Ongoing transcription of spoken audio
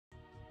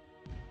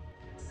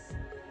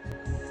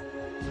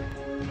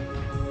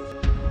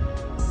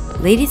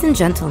Ladies and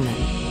gentlemen,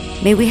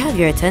 may we have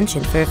your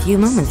attention for a few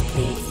moments,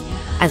 please,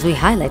 as we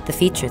highlight the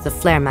features of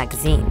Flair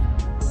magazine.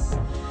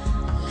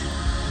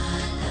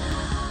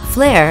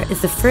 Flair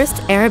is the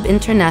first Arab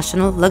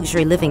international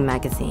luxury living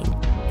magazine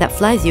that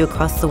flies you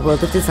across the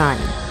world of design.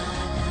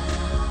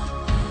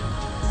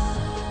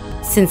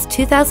 Since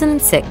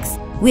 2006,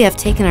 we have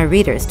taken our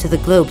readers to the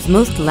globe's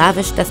most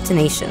lavish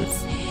destinations.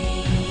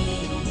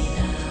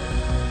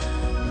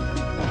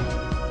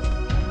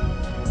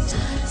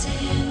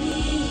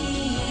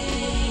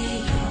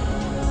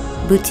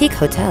 Boutique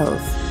hotels,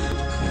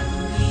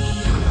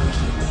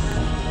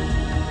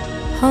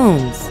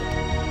 homes,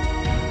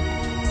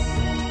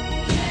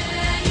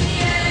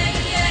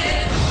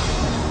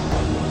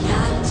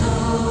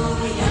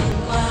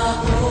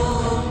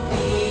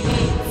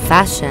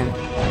 fashion.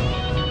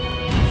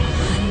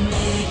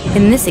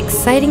 In this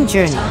exciting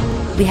journey,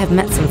 we have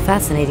met some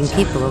fascinating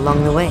people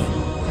along the way.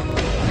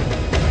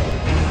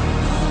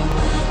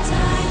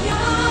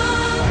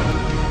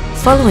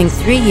 Following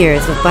 3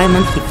 years of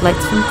bi-monthly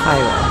flights from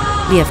Cairo,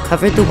 we have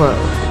covered the world.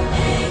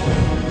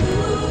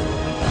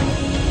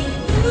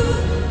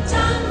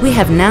 We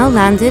have now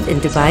landed in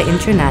Dubai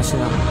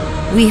International.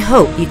 We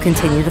hope you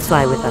continue to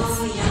fly with us.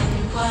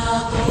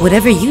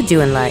 Whatever you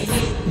do in life,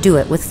 do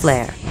it with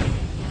Flair.